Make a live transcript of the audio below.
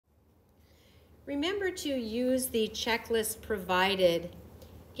Remember to use the checklist provided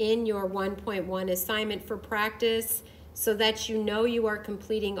in your 1.1 assignment for practice so that you know you are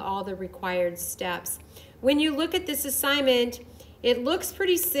completing all the required steps. When you look at this assignment, it looks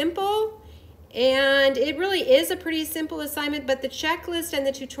pretty simple, and it really is a pretty simple assignment, but the checklist and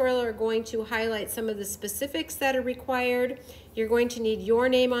the tutorial are going to highlight some of the specifics that are required. You're going to need your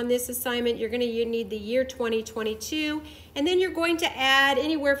name on this assignment. You're going to need the year 2022, and then you're going to add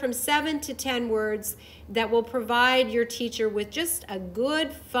anywhere from 7 to 10 words that will provide your teacher with just a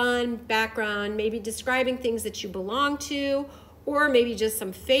good, fun background, maybe describing things that you belong to, or maybe just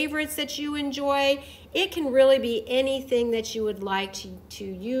some favorites that you enjoy. It can really be anything that you would like to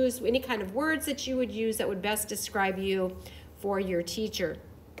use, any kind of words that you would use that would best describe you for your teacher.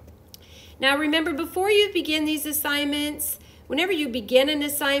 Now remember, before you begin these assignments, whenever you begin an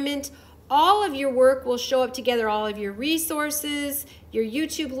assignment, all of your work will show up together, all of your resources, your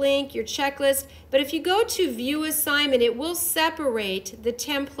YouTube link, your checklist. But if you go to View Assignment, it will separate the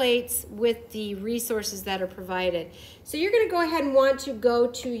templates with the resources that are provided. So you're going to go ahead and want to go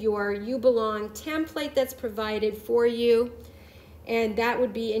to your You Belong template that's provided for you, and that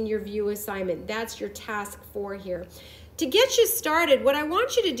would be in your View Assignment. That's your task 4 here. To get you started, what I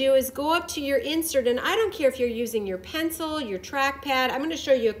want you to do is go up to your insert, and I don't care if you're using your pencil, your trackpad. I'm going to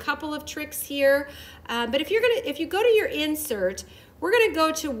show you a couple of tricks here, but if you go to your insert, we're going to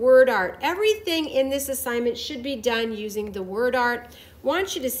go to WordArt. Everything in this assignment should be done using the WordArt.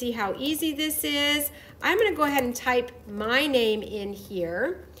 Want you to see how easy this is. I'm going to go ahead and type my name in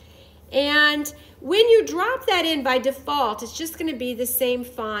here, and when you drop that in, by default, it's just going to be the same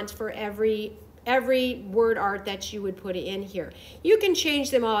font for every WordArt that you would put in here. You can change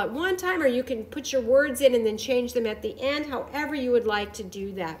them all at one time, or you can put your words in and then change them at the end, however you would like to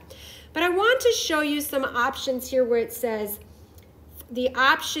do that. But I want to show you some options here where it says the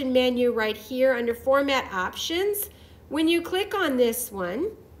option menu right here under Format Options. When you click on this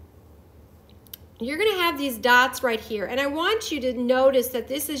one, you're going to have these dots right here, and I want you to notice that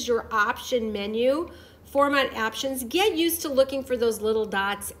this is your option menu. Format Options. Get used to looking for those little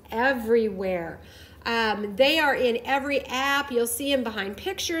dots everywhere. They are in every app. You'll see them behind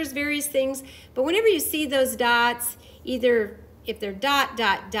pictures, various things. But whenever you see those dots, either if they're dot,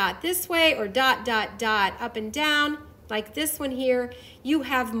 dot, dot this way or dot, dot, dot up and down, like this one here, you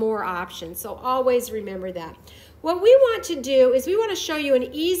have more options. So always remember that. What we want to do is we want to show you an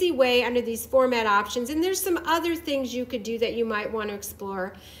easy way under these format options, and there's some other things you could do that you might want to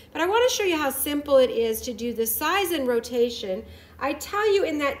explore. But I want to show you how simple it is to do the size and rotation. I tell you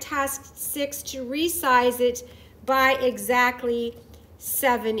in that task 6 to resize it by exactly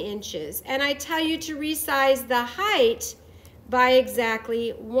 7 inches. And I tell you to resize the height by exactly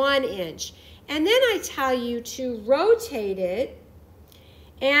 1 inch. And then I tell you to rotate it.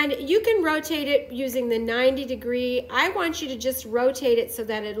 And you can rotate it using the 90 degree. I want you to just rotate it so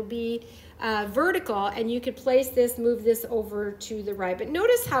that it'll be vertical, and you could place this, move this over to the right. But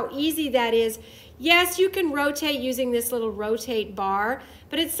notice how easy that is. Yes, you can rotate using this little rotate bar,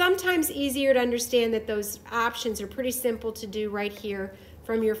 but it's sometimes easier to understand that those options are pretty simple to do right here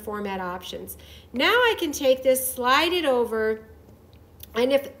from your format options. Now I can take this, slide it over,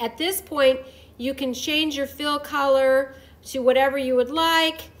 and if at this point you can change your fill color to whatever you would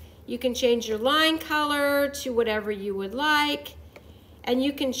like. You can change your line color to whatever you would like. And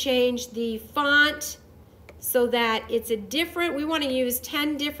you can change the font so that it's a different, we want to use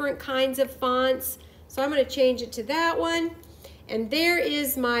 10 different kinds of fonts. So I'm going to change it to that one. And there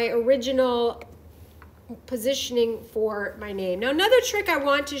is my original positioning for my name. Now another trick I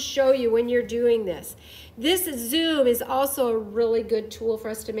want to show you when you're doing this. This zoom is also a really good tool for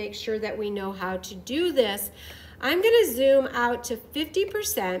us to make sure that we know how to do this. I'm going to zoom out to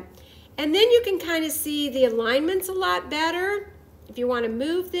 50%, and then you can kind of see the alignments a lot better. If you want to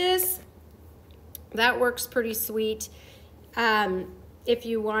move this, that works pretty sweet. If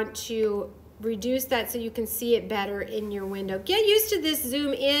you want to reduce that so you can see it better in your window. Get used to this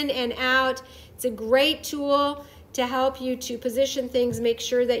zoom in and out. It's a great tool to help you to position things, make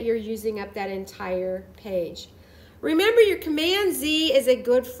sure that you're using up that entire page. Remember, your Command Z is a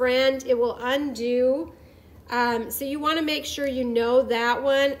good friend. It will undo. So you want to make sure you know that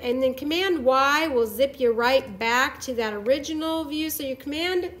one, and then Command Y will zip you right back to that original view. So your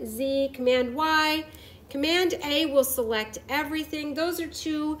Command Z, Command Y, Command A will select everything. Those are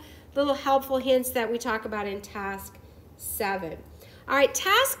 2 little helpful hints that we talk about in task 7. All right,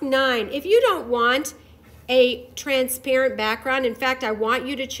 task 9, if you don't want a transparent background, in fact, I want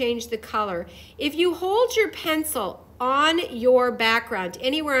you to change the color. If you hold your pencil on your background,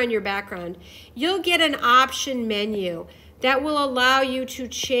 anywhere on your background, you'll get an option menu. that will allow you to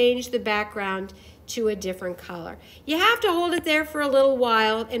change the background to a different color. You have to hold it there for a little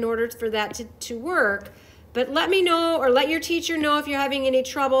while in order for that to work, but let me know or let your teacher know if you're having any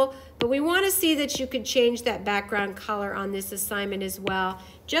trouble. But we want to see that you could change that background color on this assignment as well,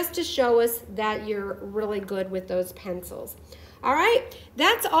 just to show us that you're really good with those pencils. All right,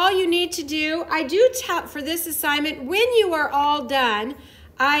 that's all you need to do. I do tell for this assignment, when you are all done,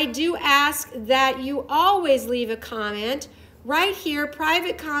 I do ask that you always leave a comment right here,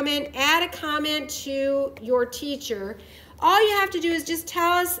 private comment, add a comment to your teacher. All you have to do is just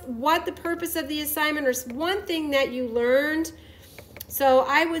tell us what the purpose of the assignment or one thing that you learned. So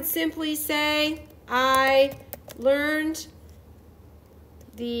I would simply say, I learned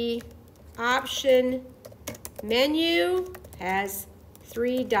the option menu has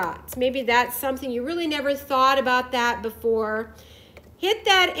 3 dots. Maybe that's something you really never thought about that before. Hit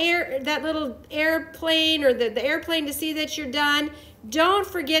that little airplane or the airplane to see that you're done. Don't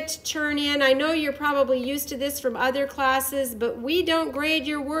forget to turn in. I know you're probably used to this from other classes, but we don't grade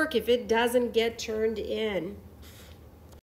your work if it doesn't get turned in.